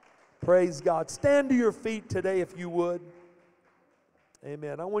Praise God. Stand to your feet today if you would.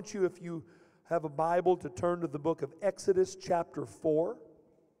 Amen. I want you, if you have a Bible, to turn to the book of Exodus chapter 4.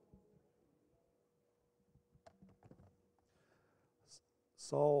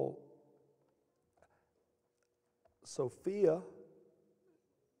 So, Sophia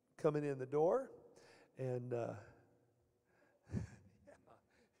coming in the door, and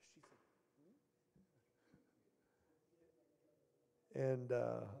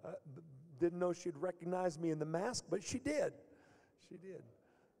I didn't know she'd recognize me in the mask, but she did. She did.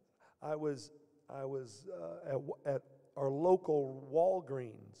 I was at our local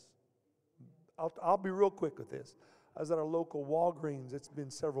Walgreens. I'll be real quick with this. I was at our local Walgreens. It's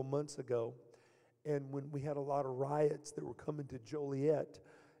been several months ago, and when we had a lot of riots that were coming to Joliet,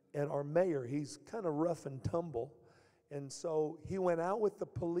 and our mayor, he's kind of rough and tumble, and so he went out with the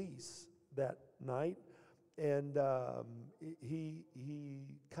police that night, and he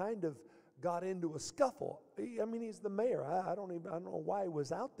kind of got into a scuffle. He's the mayor. I don't know why he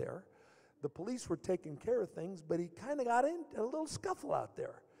was out there. The police were taking care of things, but he kind of got in a little scuffle out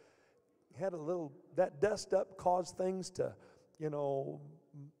there. Had a little, that dust up caused things to, the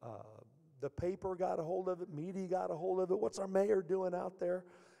paper got a hold of it, media got a hold of it. What's our mayor doing out there?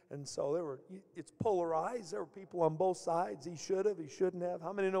 And so it's polarized. There were people on both sides. He should have, he shouldn't have.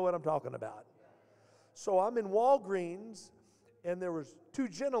 How many know what I'm talking about? So I'm in Walgreens, and there was two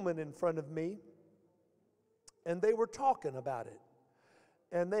gentlemen in front of me, and they were talking about it.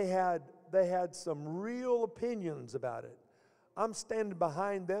 And they had some real opinions about it. I'm standing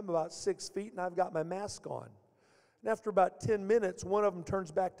behind them about 6 feet, and I've got my mask on. And after about 10 minutes, one of them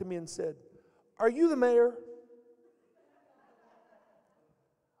turns back to me and said, "Are you the mayor?"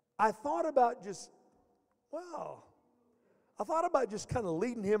 I thought about just kind of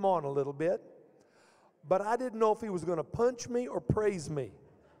leading him on a little bit, but I didn't know if he was going to punch me or praise me.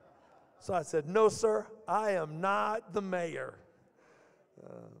 So I said, "No, sir, I am not the mayor."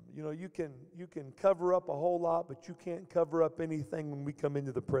 You can cover up a whole lot, but you can't cover up anything when we come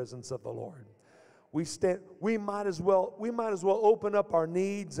into the presence of the Lord. We might as well open up our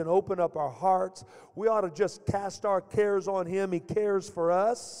needs and open up our hearts. We ought to just cast our cares on Him. He cares for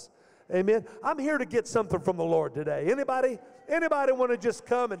us. Amen. I'm here to get something from the Lord today. Anybody want to just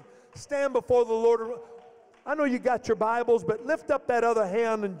come and stand before the Lord? I know you got your Bibles, but lift up that other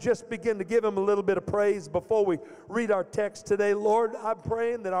hand and just begin to give Him a little bit of praise before we read our text today. Lord, I'm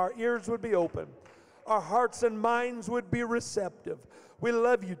praying that our ears would be open, our hearts and minds would be receptive. We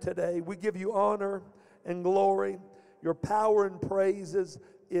love you today. We give you honor and glory. Your power and praise is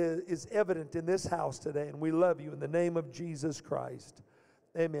evident in this house today, and we love you in the name of Jesus Christ.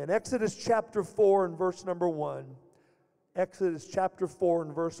 Amen. Exodus chapter 4 and verse number 1. Exodus chapter 4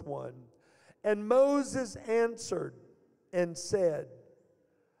 and verse 1. And Moses answered and said,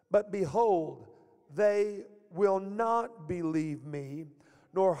 "But behold, they will not believe me,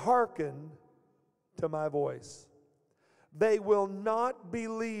 nor hearken to my voice. They will not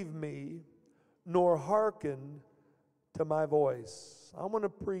believe me, nor hearken to my voice." I'm going to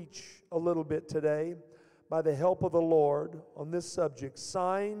preach a little bit today by the help of the Lord on this subject,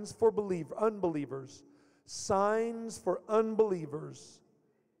 signs for unbelievers, signs for unbelievers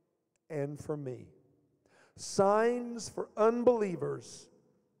and for me. Signs for unbelievers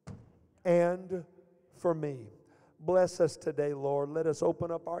and for me. Bless us today, Lord. Let us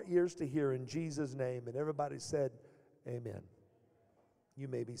open up our ears to hear in Jesus' name. And everybody said, amen. You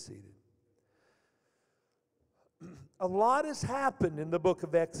may be seated. A lot has happened in the book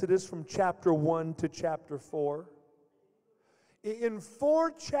of Exodus from chapter 1 to chapter 4. In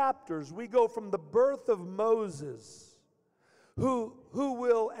 4 chapters, we go from the birth of Moses, who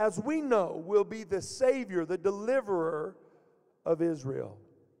will, as we know, will be the Savior, the deliverer of Israel.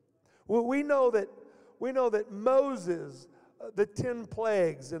 Well, we know that Moses, the 10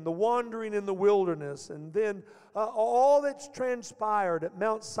 plagues and the wandering in the wilderness, and then all that's transpired at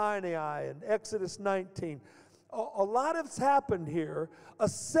Mount Sinai and Exodus 19, a lot has happened here, a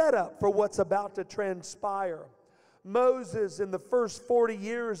setup for what's about to transpire. Moses, in the first 40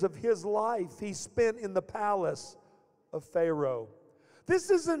 years of his life, he spent in the palace of Pharaoh. This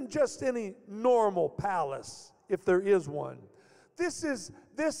isn't just any normal palace, if there is one. This is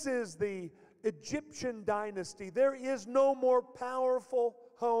the Egyptian dynasty. There is no more powerful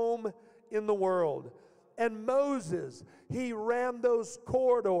home in the world. And Moses, he ran those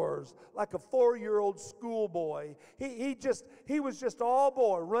corridors like a 4-year-old schoolboy. He was just all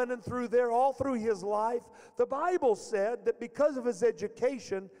boy running through there all through his life. The Bible said that because of his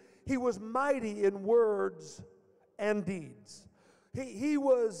education, he was mighty in words and deeds. He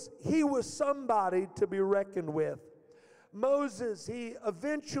was somebody to be reckoned with. Moses, he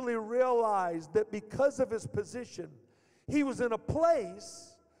eventually realized that because of his position, he was in a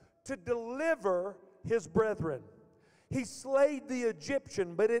place to deliver his brethren. He slayed the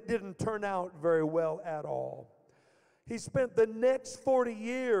Egyptian, but it didn't turn out very well at all. He spent the next 40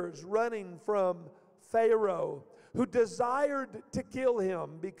 years running from Pharaoh, who desired to kill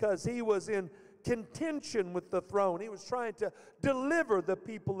him because he was in contention with the throne. He was trying to deliver the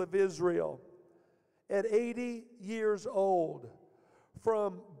people of Israel. At 80 years old,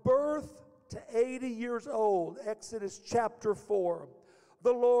 from birth to 80 years old, Exodus chapter 4,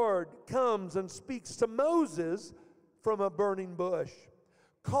 the Lord comes and speaks to Moses from a burning bush,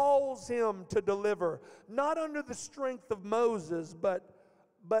 calls him to deliver, not under the strength of Moses, but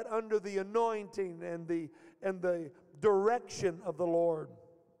under the anointing and the direction of the Lord.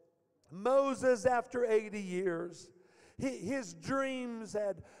 Moses, after 80 years, his dreams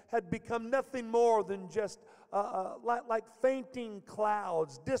had become nothing more than just like fainting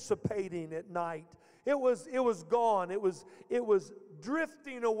clouds dissipating at night. It was gone. It was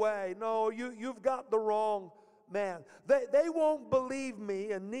drifting away. No, you've got the wrong man. They won't believe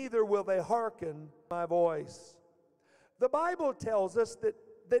me, and neither will they hearken my voice. The Bible tells us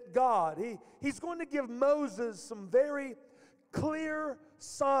that God, He's going to give Moses some very clear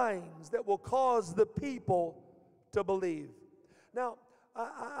signs that will cause the people to believe. Now,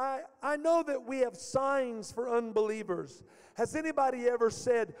 I know that we have signs for unbelievers. Has anybody ever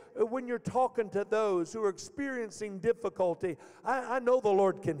said, when you're talking to those who are experiencing difficulty, I know the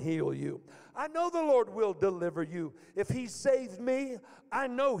Lord can heal you. I know the Lord will deliver you. If He saved me, I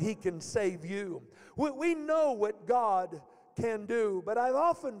know He can save you. We know what God can do, but I've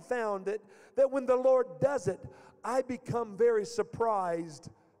often found that when the Lord does it, I become very surprised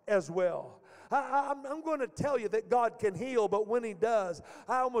as well. I'm going to tell you that God can heal, but when He does,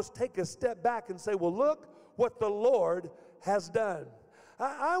 I almost take a step back and say, well, look what the Lord has done.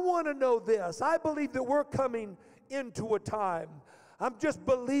 I want to know this. I believe that we're coming into a time. I'm just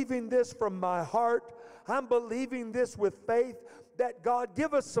believing this from my heart. I'm believing this with faith, that God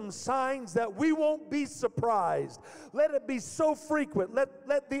give us some signs that we won't be surprised. Let it be so frequent.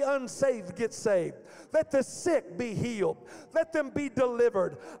 Let the unsaved get saved. Let the sick be healed. Let them be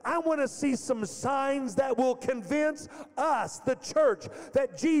delivered. I want to see some signs that will convince us, the church,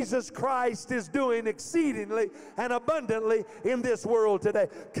 that Jesus Christ is doing exceedingly and abundantly in this world today.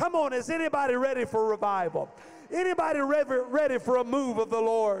 Come on, is anybody ready for revival? Anybody ready for a move of the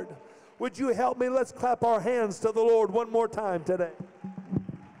Lord? Would you help me? Let's clap our hands to the Lord one more time today. I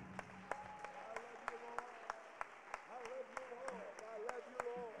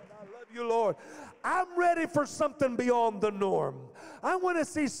love you, Lord. I'm ready for something beyond the norm. I want to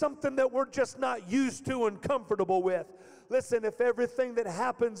see something that we're just not used to and comfortable with. Listen, if everything that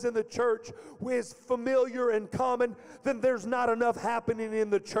happens in the church is familiar and common, then there's not enough happening in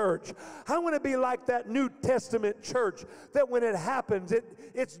the church. I want to be like that New Testament church, that when it happens,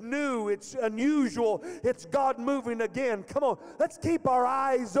 it's new, it's unusual, it's God moving again. Come on, let's keep our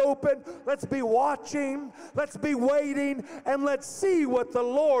eyes open. Let's be watching. Let's be waiting. And let's see what the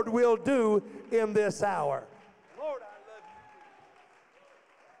Lord will do in this hour. Lord, I love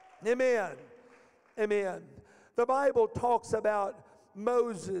you. Amen. Amen. The Bible talks about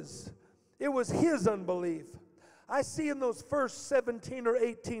Moses. It was his unbelief. I see in those first 17 or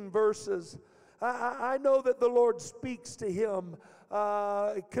 18 verses, I know that the Lord speaks to him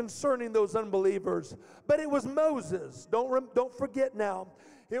concerning those unbelievers. But it was Moses. Don't forget now.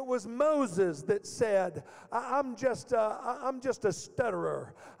 It was Moses that said, I'm just a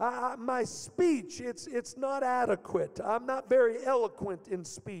stutterer. My speech, it's not adequate. I'm not very eloquent in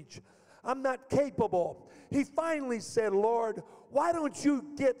speech. I'm not capable. He finally said, Lord, why don't you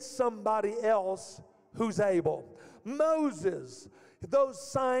get somebody else who's able? Moses, those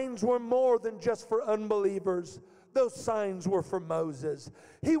signs were more than just for unbelievers. Those signs were for Moses.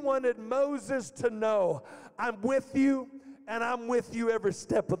 He wanted Moses to know, I'm with you, and I'm with you every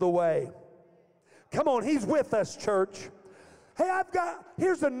step of the way. Come on, He's with us, church. Hey,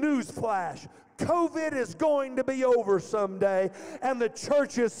 here's a news flash. COVID is going to be over someday, and the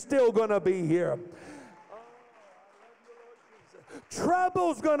church is still going to be here.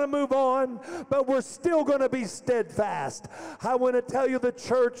 Trouble's going to move on, but we're still going to be steadfast. I want to tell you the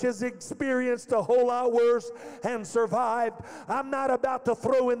church has experienced a whole lot worse and survived. I'm not about to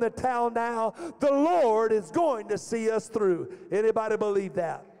throw in the towel now. The Lord is going to see us through. Anybody believe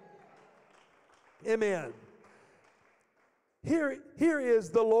that? Amen. Here is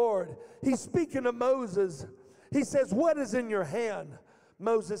the Lord. He's speaking to Moses. He says, what is in your hand?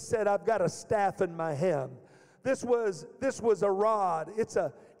 Moses said, I've got a staff in my hand. This was a rod. It's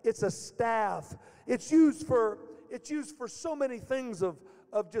a staff. It's used for It's used for so many things of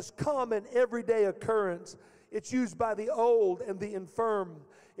just common everyday occurrence. It's used by the old and the infirm.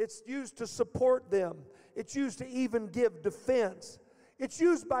 It's used to support them. It's used to even give defense. It's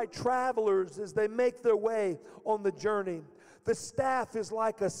used by travelers as they make their way on the journey. The staff is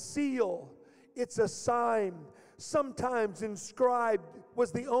like a seal. It's a sign. Sometimes inscribed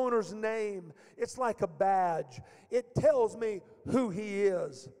was the owner's name. It's like a badge. It tells me who he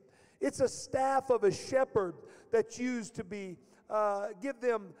is. It's a staff of a shepherd that's used to give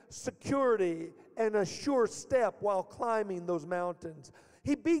them security and a sure step while climbing those mountains.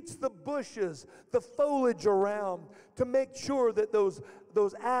 He beats the bushes, the foliage around to make sure that those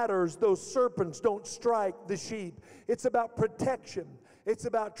adders, those serpents don't strike the sheep. It's about protection. It's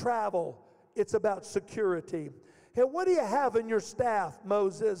about travel. It's about security. Hey, what do you have in your staff,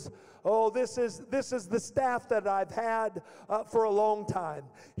 Moses? Oh, this is the staff that I've had for a long time.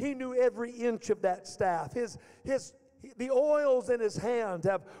 He knew every inch of that staff. The oils in his hand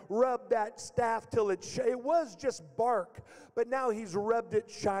have rubbed that staff till it was just bark, but now he's rubbed it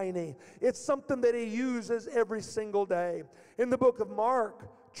shiny. It's something that he uses every single day. In the book of Mark,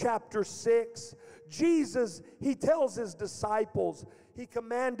 chapter 6, Jesus, he tells his disciples, he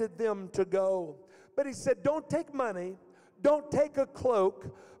commanded them to go. But he said, don't take money, don't take a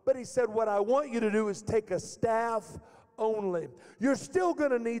cloak, but he said, what I want you to do is take a staff only. You're still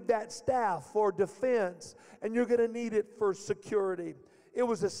going to need that staff for defense, and you're going to need it for security. It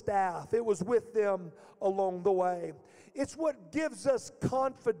was a staff. It was with them along the way. It's what gives us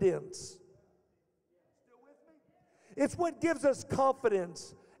confidence. Still with me? It's what gives us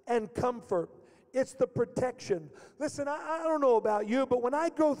confidence and comfort. It's the protection. Listen, I don't know about you, but when I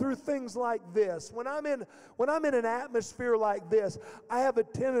go through things like this, when I'm in an atmosphere like this, I have a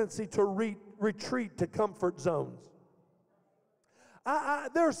tendency to retreat to comfort zones.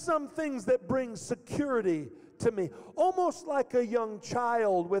 There are some things that bring security to me, almost like a young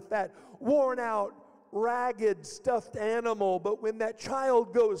child with that worn out, ragged, stuffed animal, but when that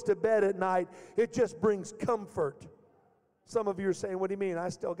child goes to bed at night, it just brings comfort. Some of you are saying, what do you mean? I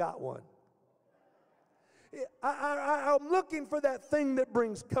still got one. I'm looking for that thing that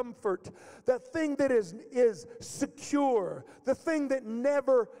brings comfort, that thing that is secure, the thing that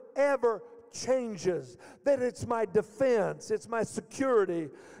never, ever changes, that it's my defense, it's my security.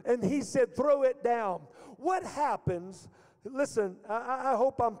 And he said, throw it down. What happens? Listen, I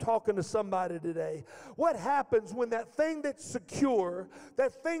hope I'm talking to somebody today. What happens when that thing that's secure,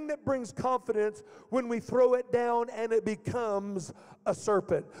 that thing that brings confidence, when we throw it down and it becomes a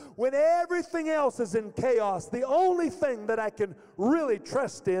serpent? When everything else is in chaos, the only thing that I can really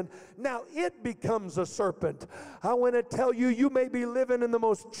trust in, now it becomes a serpent. I want to tell you, you may be living in the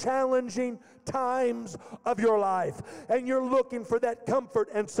most challenging times of your life, and you're looking for that comfort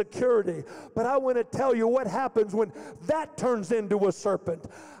and security. But I want to tell you what happens when that turns into a serpent.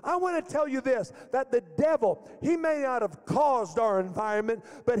 I want to tell you this, that the devil, he may not have caused our environment,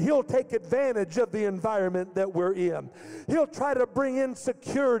 but he'll take advantage of the environment that we're in. He'll try to bring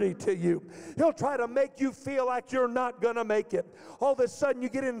insecurity to you. He'll try to make you feel like you're not going to make it. All of a sudden you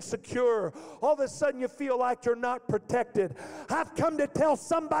get insecure. All of a sudden you feel like you're not protected. I've come to tell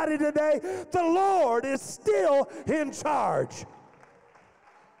somebody today, the Lord is still in charge.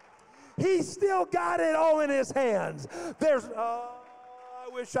 He's still got it all in his hands. I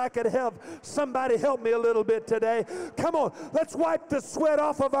wish I could have somebody help me a little bit today. Come on, let's wipe the sweat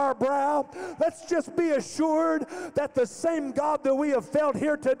off of our brow. Let's just be assured that the same God that we have felt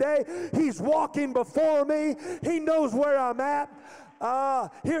here today, he's walking before me. He knows where I'm at.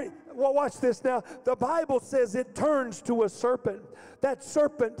 Well, watch this now. The Bible says it turns to a serpent. That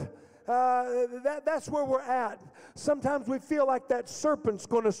serpent, that's where we're at. Sometimes we feel like that serpent's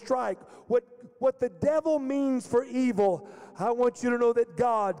going to strike. What the devil means for evil, I want you to know that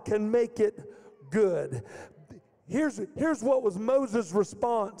God can make it good. Here's what was Moses'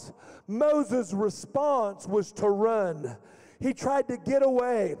 response. Moses' response was to run. He tried to get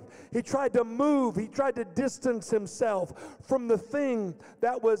away. He tried to move. He tried to distance himself from the thing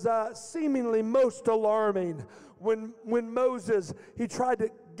that was seemingly most alarming. When Moses, he tried to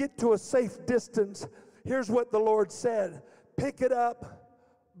get to a safe distance, here's what the Lord said. Pick it up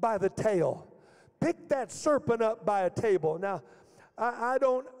by the tail. Pick that serpent up by a table. Now, I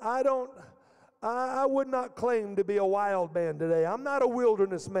would not claim to be a wild man today. I'm not a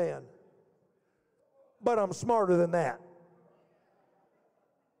wilderness man, but I'm smarter than that.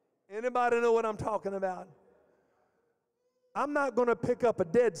 Anybody know what I'm talking about? I'm not going to pick up a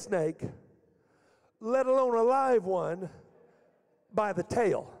dead snake, let alone a live one, by the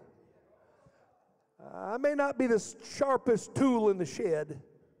tail. I may not be the sharpest tool in the shed,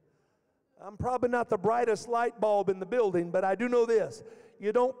 I'm probably not the brightest light bulb in the building, but I do know this.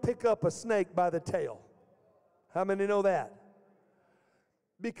 You don't pick up a snake by the tail. How many know that?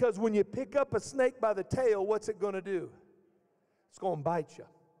 Because when you pick up a snake by the tail, what's it going to do? It's going to bite you.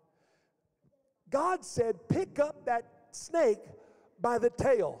 God said, pick up that snake by the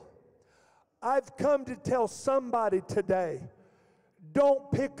tail. I've come to tell somebody today,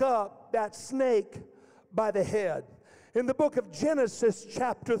 don't pick up that snake by the head. In the book of Genesis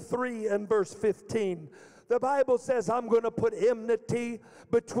chapter 3 and verse 15, the Bible says, I'm going to put enmity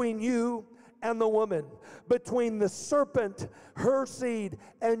between you and the woman, between the serpent, her seed,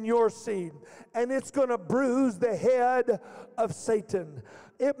 and your seed. And it's going to bruise the head of Satan.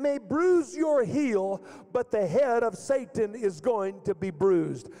 It may bruise your heel, but the head of Satan is going to be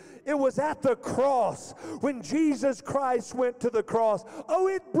bruised. It was at the cross when Jesus Christ went to the cross. Oh,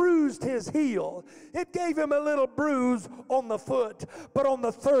 it bruised his heel. It gave him a little bruise on the foot. But on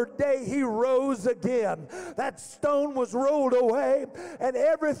the third day, he rose again. That stone was rolled away, and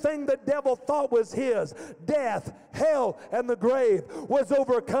everything the devil thought was his, death, hell, and the grave, was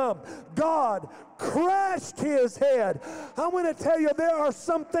overcome. God crashed his head. I want to tell you, there are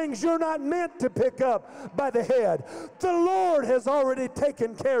some things you're not meant to pick up by the head. The Lord has already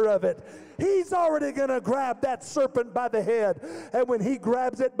taken care of it. He's already going to grab that serpent by the head. And when he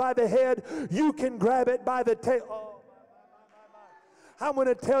grabs it by the head, you can grab it by the tail. Oh, my. I want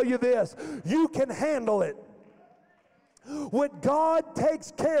to tell you this. You can handle it. What God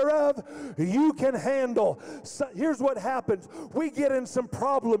takes care of, you can handle. So here's what happens. We get in some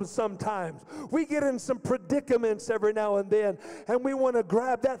problems sometimes. We get in some predicaments every now and then, and we want to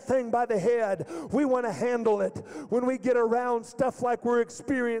grab that thing by the head. We want to handle it. When we get around stuff like we're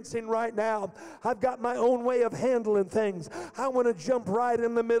experiencing right now, I've got my own way of handling things. I want to jump right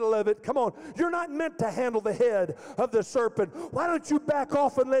in the middle of it. Come on. You're not meant to handle the head of the serpent. Why don't you back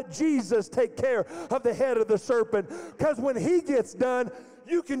off and let Jesus take care of the head of the serpent? Because when he gets done,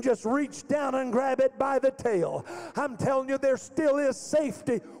 you can just reach down and grab it by the tail. I'm telling you, there still is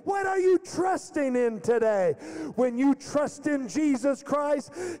safety. What are you trusting in today? When you trust in Jesus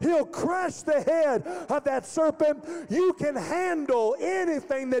Christ, he'll crush the head of that serpent. You can handle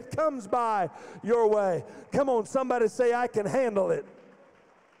anything that comes by your way. Come on, somebody say, I can handle it.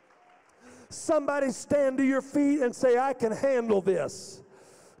 Somebody stand to your feet and say, I can handle this.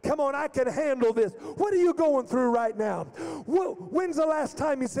 Come on, I can handle this. What are you going through right now? When's the last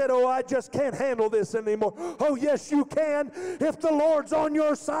time you said, oh, I just can't handle this anymore? Oh, yes, you can. If the Lord's on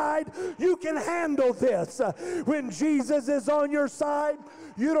your side, you can handle this. When Jesus is on your side,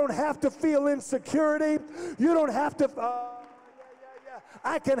 you don't have to feel insecurity. You don't have to,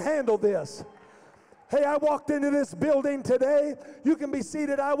 I can handle this. Hey, I walked into this building today. You can be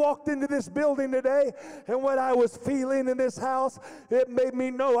seated. I walked into this building today, and what I was feeling in this house, it made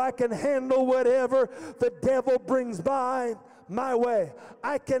me know I can handle whatever the devil brings by my way.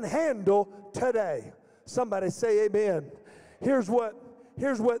 I can handle today. Somebody say amen. Here's what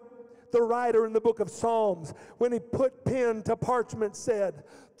the writer in the book of Psalms, when he put pen to parchment, said,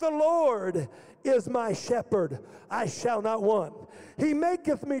 the Lord is my shepherd, I shall not want. He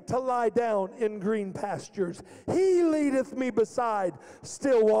maketh me to lie down in green pastures. He leadeth me beside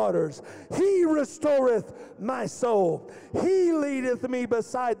still waters. He restoreth my soul. He leadeth me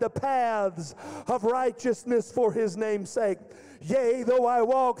beside the paths of righteousness for his name's sake. Yea, though I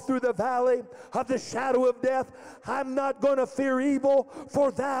walk through the valley of the shadow of death, I'm not going to fear evil,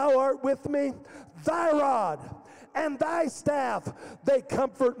 for thou art with me. Thy rod and thy staff, they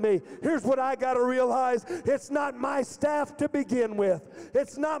comfort me. Here's what I got to realize. It's not my staff to begin with.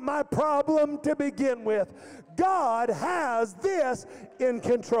 It's not my problem to begin with. God has this in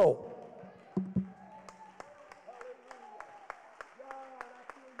control.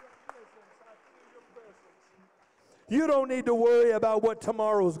 You don't need to worry about what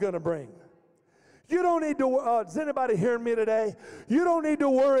tomorrow's going to bring. You don't need to, is anybody hearing me today? You don't need to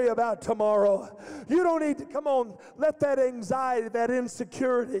worry about tomorrow. You don't need to, come on, let that anxiety, that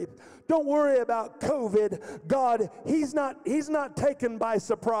insecurity, don't worry about COVID. God, He's not taken by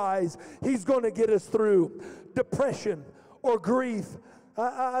surprise. He's going to get us through depression or grief.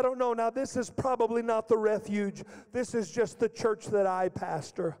 I don't know. Now, this is probably not the refuge. This is just the church that I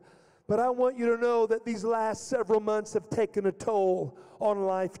pastor. But I want you to know that these last several months have taken a toll on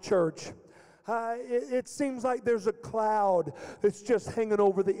Life Church. It seems like there's a cloud that's just hanging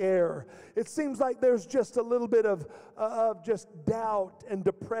over the air. It seems like there's just a little bit of just doubt and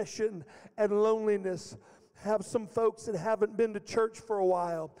depression and loneliness. Have some folks that haven't been to church for a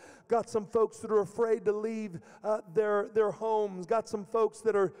while. Got some folks that are afraid to leave their homes. Got some folks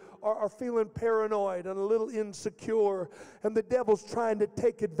that are feeling paranoid and a little insecure. And the devil's trying to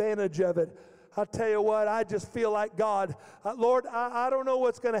take advantage of it. I'll tell you what, I just feel like God, Lord, I don't know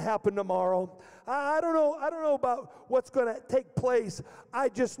what's going to happen tomorrow. I don't know about what's going to take place. I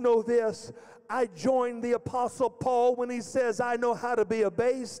just know this. I joined the Apostle Paul when he says, I know how to be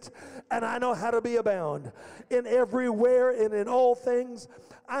abased and I know how to be abound. In everywhere and in all things,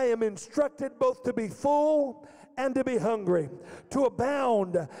 I am instructed both to be full and to be hungry, to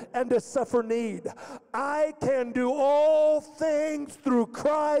abound and to suffer need. I can do all things through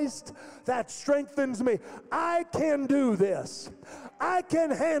Christ that strengthens me. I can do this. I can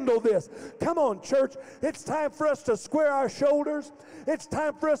handle this. Come on, church. It's time for us to square our shoulders. It's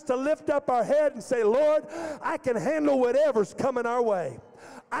time for us to lift up our head and say, Lord, I can handle whatever's coming our way.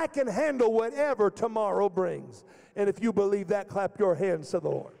 I can handle whatever tomorrow brings. And if you believe that, clap your hands to the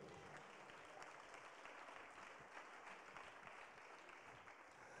Lord.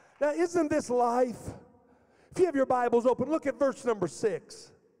 Now, isn't this life? If you have your Bibles open, look at verse number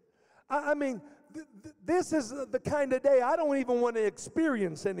 6. I mean, this is the kind of day I don't even want to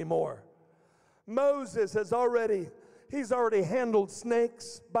experience anymore. Moses has already handled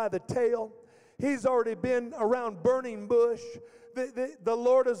snakes by the tail. He's already been around burning bush. The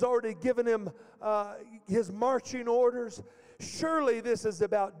Lord has already given him his marching orders. Surely this is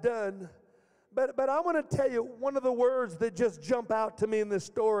about done. But I want to tell you, one of the words that just jump out to me in this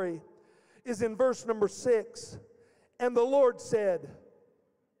story is in verse number 6. And the Lord said,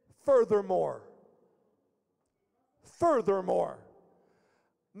 furthermore. Furthermore.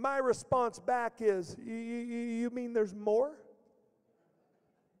 My response back is, you mean there's more?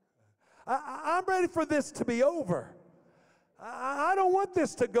 I'm ready for this to be over. I don't want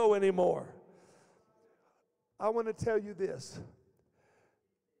this to go anymore. I want to tell you this.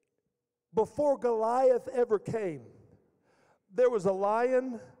 Before Goliath ever came, there was a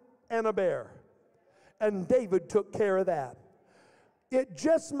lion and a bear. And David took care of that. It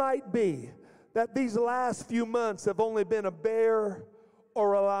just might be that these last few months have only been a bear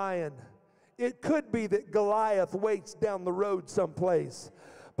or a lion. It could be that Goliath waits down the road someplace.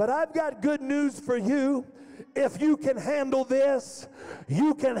 But I've got good news for you. If you can handle this,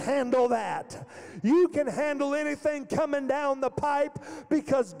 you can handle that. You can handle anything coming down the pipe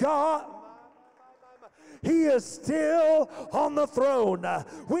because God, He is still on the throne.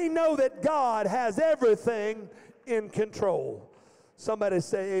 We know that God has everything in control. Somebody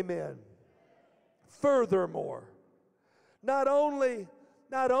say amen. Furthermore, not only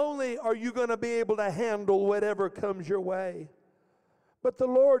are you going to be able to handle whatever comes your way, but the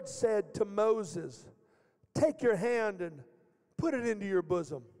Lord said to Moses, take your hand and put it into your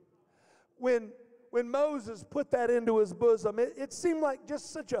bosom. When Moses put that into his bosom, it seemed like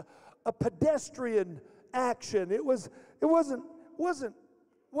just such a pedestrian action. It wasn't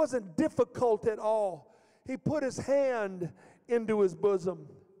difficult at all. He put his hand into his bosom.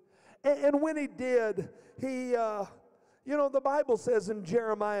 And when he did, the Bible says in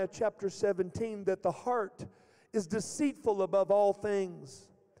Jeremiah chapter 17 that the heart is deceitful above all things.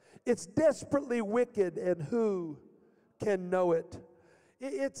 It's desperately wicked, and who can know it?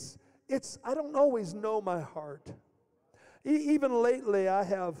 I don't always know my heart. Even lately, I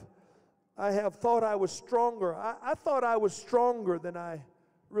have thought I was stronger. I thought I was stronger than I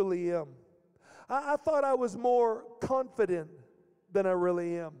really am. I thought I was more confident than I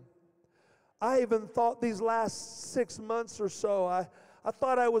really am. I even thought these last 6 months or so, I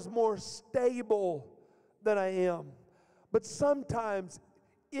thought I was more stable than I am. But sometimes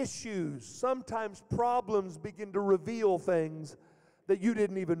issues, sometimes problems begin to reveal things that you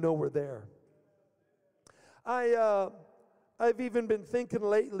didn't even know were there. I've even been thinking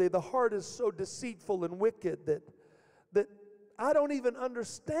lately, the heart is so deceitful and wicked that I don't even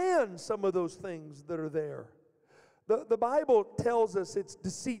understand some of those things that are there. The Bible tells us it's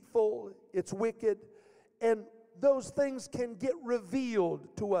deceitful, it's wicked, and those things can get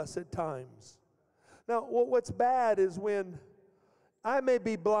revealed to us at times. Now, what's bad is when I may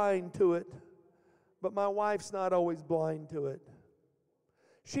be blind to it, but my wife's not always blind to it.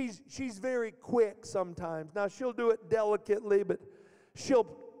 She's very quick sometimes. Now, she'll do it delicately, but she'll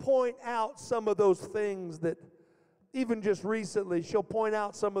point out some of those things that, even just recently, she'll point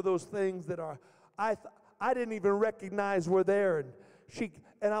out some of those things that are, I didn't even recognize were there,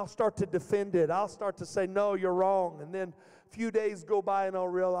 and I'll start to defend it. I'll start to say, no, you're wrong. And then a few days go by and I'll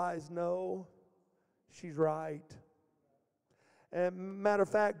realize, no, she's right. And matter of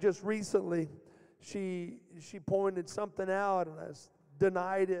fact, just recently, she pointed something out, and I was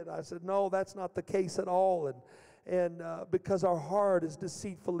denied it. I said, no, that's not the case at all. And because our heart is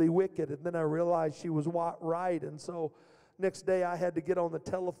deceitfully wicked. And then I realized she was right. And so next day I had to get on the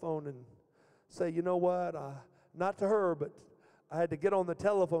telephone and say, you know what? Not to her, but I had to get on the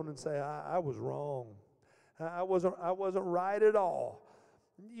telephone and say, I was wrong. I wasn't right at all.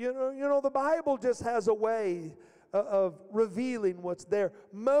 You know, the Bible just has a way of revealing what's there.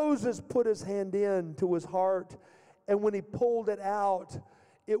 Moses put his hand into his heart, and when he pulled it out,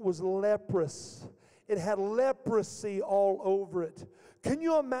 it was leprous. It had leprosy all over it. Can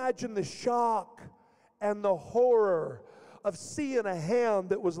you imagine the shock and the horror of seeing a hand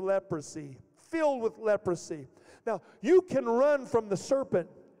that was leprosy, filled with leprosy? Now, you can run from the serpent.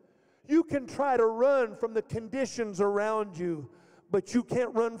 You can try to run from the conditions around you, but you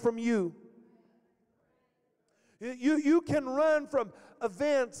can't run from you. You can run from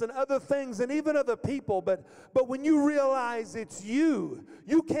events and other things and even other people, but when you realize it's you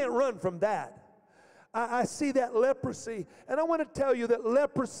can't run from that. I see that leprosy, and I want to tell you that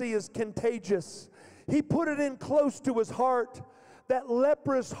leprosy is contagious. He put it in close to his heart. That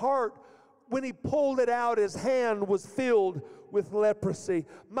leprous heart, when he pulled it out, his hand was filled with leprosy.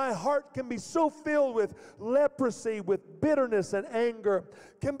 My heart can be so filled with leprosy, with bitterness and anger,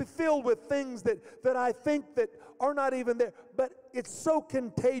 can be filled with things that I think that are not even there. But it's so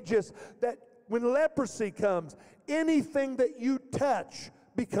contagious that when leprosy comes, anything that you touch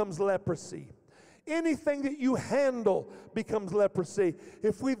becomes leprosy. Anything that you handle becomes leprosy.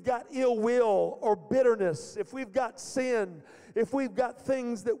 If we've got ill will or bitterness, if we've got sin, if we've got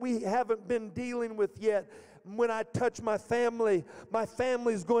things that we haven't been dealing with yet, when I touch my family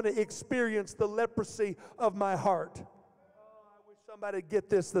is going to experience the leprosy of my heart. I wish somebody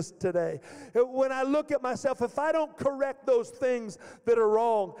get this today. When I look at myself, if I don't correct those things that are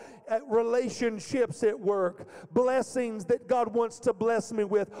wrong, at relationships at work, blessings that God wants to bless me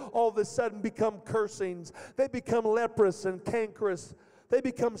with, all of a sudden become cursings. They become leprous and cankerous. They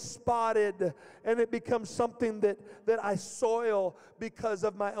become spotted, and it becomes something that I soil because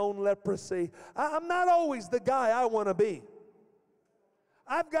of my own leprosy. I'm not always the guy I want to be.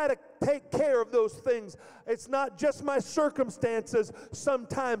 I've got to take care of those things. It's not just my circumstances.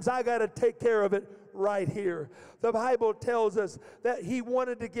 Sometimes I got to take care of it right here. The Bible tells us that He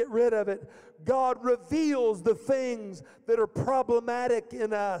wanted to get rid of it. God reveals the things that are problematic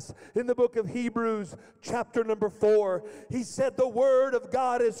in us. In the book of Hebrews, chapter number 4, He said the Word of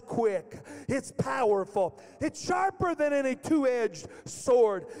God is quick. It's powerful. It's sharper than any two-edged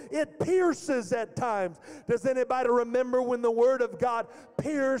sword. It pierces at times. Does anybody remember when the Word of God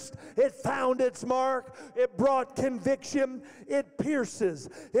pierced? It found its mark. It brought conviction. It pierces.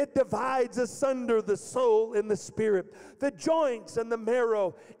 It divides asunder the soul and the spirit, the joints and the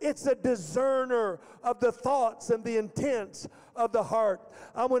marrow. It's a discerner of the thoughts and the intents of the heart.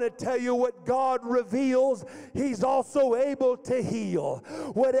 I want to tell you what God reveals, He's also able to heal.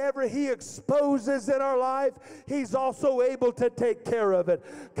 Whatever He exposes in our life, He's also able to take care of it.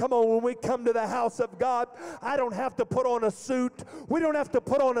 Come on, when we come to the house of God, I don't have to put on a suit. We don't have to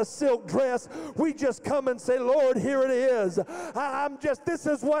put on a silk dress. We just come and say, Lord, here it is. This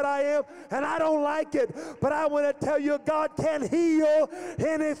is what I am, and I don't like it. But I want to tell you, God can heal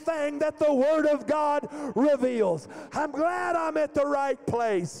anything that the Word of God reveals. I'm glad I'm at the right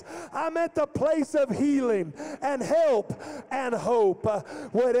place. I'm at the place of healing and help and hope.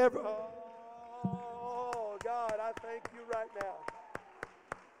 Whatever. Oh, God, I thank you right now.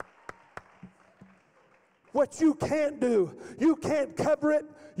 What you can't do, you can't cover it,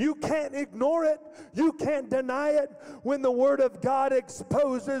 you can't ignore it, you can't deny it. When the Word of God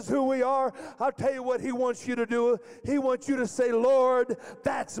exposes who we are, I'll tell you what He wants you to do. He wants you to say, Lord,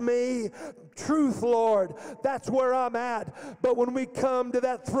 that's me. Truth, Lord, that's where I'm at. But when we come to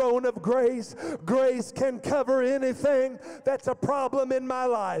that throne of grace, grace can cover anything that's a problem in my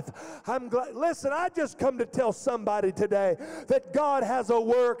life. I'm glad. Listen, I just come to tell somebody today that God has a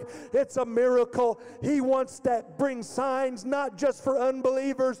work. It's a miracle. He wants to bring signs, not just for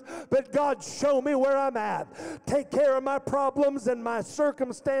unbelievers, but God, show me where I'm at. Take care of my problems and my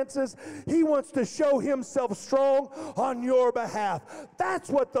circumstances. He wants to show Himself strong on your behalf. That's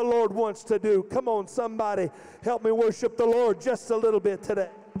what the Lord wants to do. Come on, somebody, help me worship the Lord just a little bit today.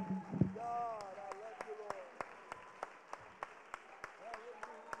 God, I love you, Lord.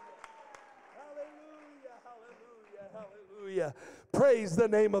 Hallelujah, hallelujah, hallelujah. Praise the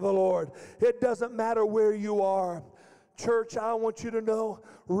name of the Lord. It doesn't matter where you are. Church, I want you to know,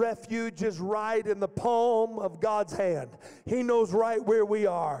 refuge is right in the palm of God's hand. He knows right where we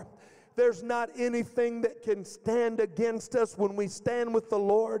are. There's not anything that can stand against us when we stand with the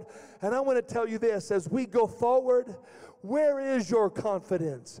Lord. And I want to tell you this, as we go forward, where is your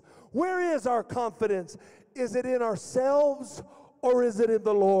confidence? Where is our confidence? Is it in ourselves or is it in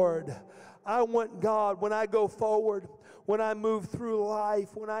the Lord? I want God, when I go forward, when I move through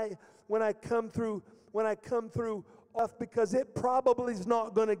life, when I come through life, because it probably is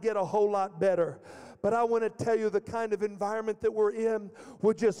not going to get a whole lot better. But I want to tell you, the kind of environment that we're in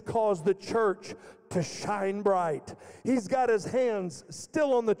will just cause the church to shine bright. He's got his hands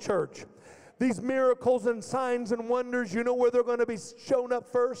still on the church. These miracles and signs and wonders, you know where they're going to be shown up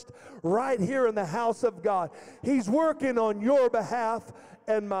first? Right here in the house of God. He's working on your behalf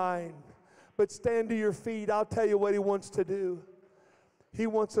and mine. But stand to your feet. I'll tell you what he wants to do. He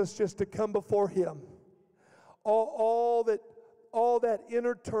wants us just to come before him. All that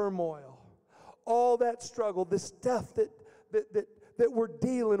inner turmoil, all that struggle, the stuff that we're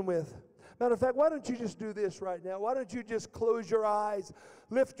dealing with. Matter of fact, why don't you just do this right now? Why don't you just close your eyes,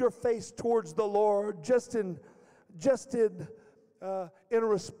 lift your face towards the Lord, just in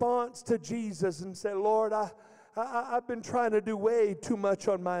response to Jesus, and say, Lord, I've been trying to do way too much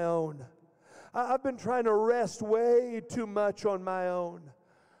on my own. I've been trying to rest way too much on my own.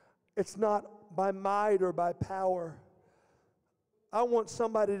 It's not by might or by power. I want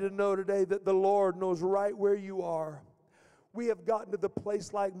somebody to know today that the Lord knows right where you are. We have gotten to the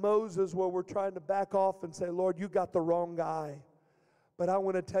place like Moses where we're trying to back off and say, Lord, you got the wrong guy. But I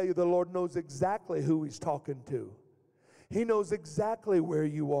want to tell you, the Lord knows exactly who he's talking to. He knows exactly where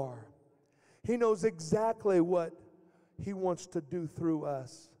you are. He knows exactly what he wants to do through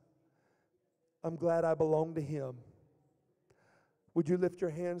us. I'm glad I belong to him. Would you lift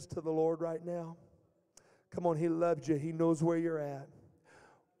your hands to the Lord right now? Come on, he loves you. He knows where you're at.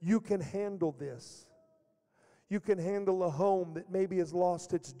 You can handle this. You can handle a home that maybe has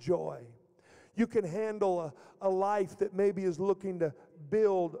lost its joy. You can handle a life that maybe is looking to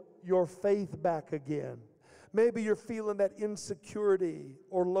build your faith back again. Maybe you're feeling that insecurity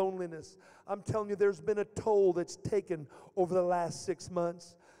or loneliness. I'm telling you, there's been a toll that's taken over the last 6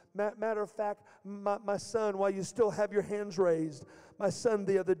 months. Matter of fact, my son, while you still have your hands raised, my son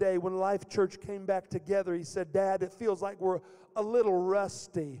the other day when Life Church came back together, he said, Dad, it feels like we're a little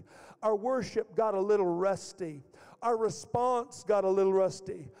rusty. Our worship got a little rusty. Our response got a little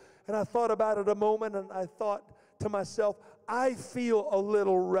rusty. And I thought about it a moment, and I thought to myself, I feel a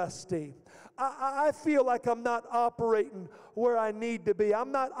little rusty. I feel like I'm not operating where I need to be.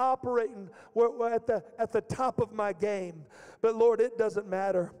 I'm not operating at the top of my game. But Lord, it doesn't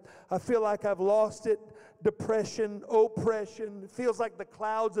matter. I feel like I've lost it. Depression, oppression. It feels like the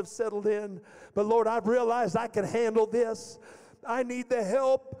clouds have settled in. But Lord, I've realized I can handle this. I need the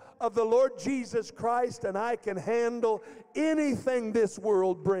help of the Lord Jesus Christ, and I can handle anything this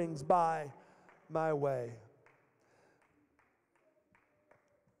world brings by my way.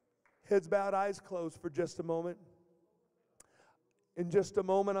 Heads bowed, eyes closed for just a moment. In just a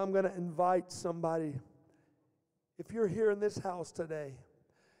moment, I'm going to invite somebody. If you're here in this house today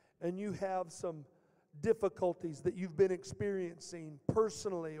and you have some difficulties that you've been experiencing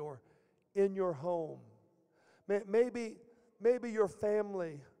personally or in your home, maybe your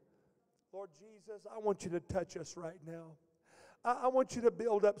family, Lord Jesus, I want you to touch us right now. I want you to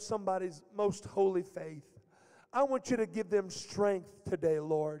build up somebody's most holy faith. I want you to give them strength today,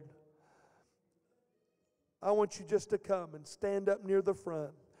 Lord. I want you just to come and stand up near the front.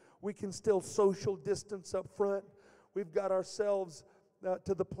 We can still social distance up front. We've got ourselves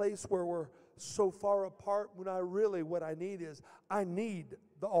to the place where we're so far apart when what I need is, I need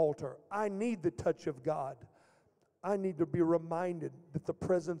the altar. I need the touch of God. I need to be reminded that the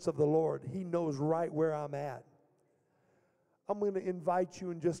presence of the Lord, he knows right where I'm at. I'm going to invite you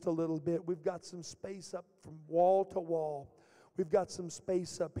in just a little bit. We've got some space up from wall to wall. We've got some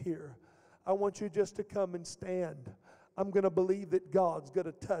space up here. I want you just to come and stand. I'm going to believe that God's going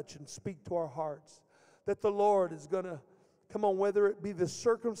to touch and speak to our hearts. That the Lord is going to, come on, whether it be the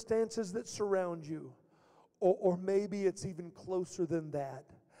circumstances that surround you, or maybe it's even closer than that.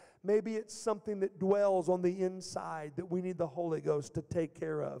 Maybe it's something that dwells on the inside that we need the Holy Ghost to take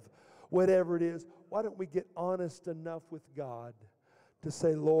care of. Whatever it is, why don't we get honest enough with God to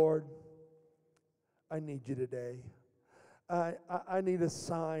say, Lord, I need you today. I need a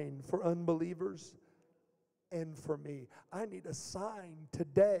sign for unbelievers and for me. I need a sign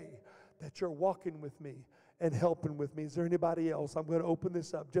today that you're walking with me and helping with me. Is there anybody else? I'm going to open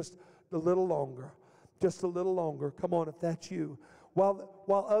this up just a little longer. Just a little longer. Come on, if that's you.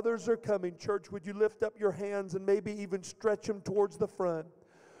 While others are coming, church, would you lift up your hands and maybe even stretch them towards the front?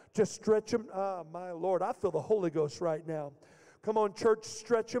 Just stretch them. Ah, my Lord, I feel the Holy Ghost right now. Come on, church,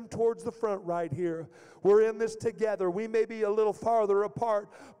 stretch them towards the front right here. We're in this together. We may be a little farther apart,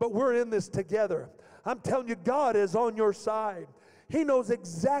 but we're in this together. I'm telling you, God is on your side. He knows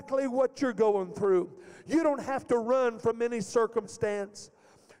exactly what you're going through. You don't have to run from any circumstance.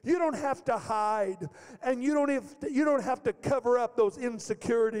 You don't have to hide, and you don't have to cover up those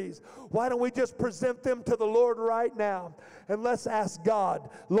insecurities. Why don't we just present them to the Lord right now? And let's ask God,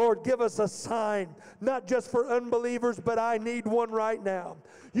 Lord, give us a sign, not just for unbelievers, but I need one right now.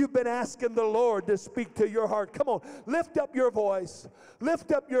 You've been asking the Lord to speak to your heart. Come on, lift up your voice.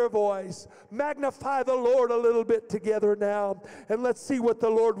 Lift up your voice. Magnify the Lord a little bit together now, and let's see what the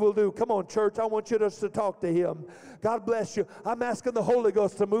Lord will do. Come on, church, I want you just to talk to Him. God bless you. I'm asking the Holy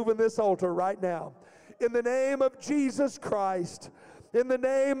Ghost to move in this altar right now. In the name of Jesus Christ. In the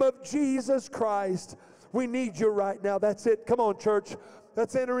name of Jesus Christ. We need you right now. That's it. Come on, church.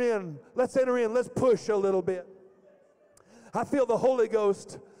 Let's enter in. Let's enter in. Let's push a little bit. I feel the Holy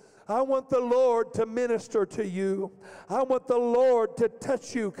Ghost. I want the Lord to minister to you. I want the Lord to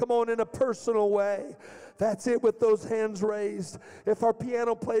touch you. Come on, in a personal way. That's it, with those hands raised. If our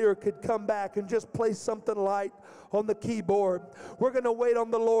piano player could come back and just play something light on the keyboard. We're going to wait on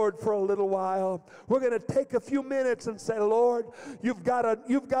the Lord for a little while. We're going to take a few minutes and say, Lord, you've got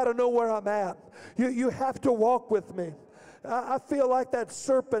to know where I'm at. You have to walk with me. I feel like that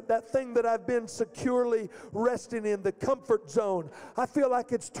serpent, that thing that I've been securely resting in, the comfort zone. I feel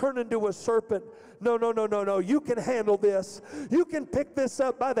like it's turned into a serpent. No. You can handle this. You can pick this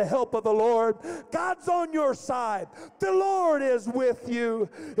up by the help of the Lord. God's on your side. The Lord is with you.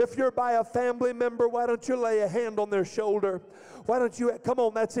 If you're by a family member, why don't you lay a hand on their shoulder? Why don't you, come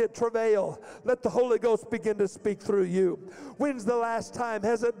on, that's it, travail. Let the Holy Ghost begin to speak through you. When's the last time?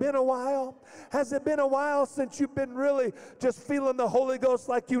 Has it been a while? Has it been a while since you've been really just feeling the Holy Ghost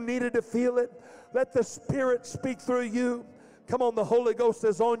like you needed to feel it? Let the Spirit speak through you. Come on, the Holy Ghost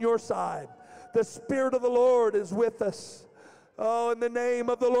is on your side. The Spirit of the Lord is with us. Oh, in the name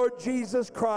of the Lord Jesus Christ.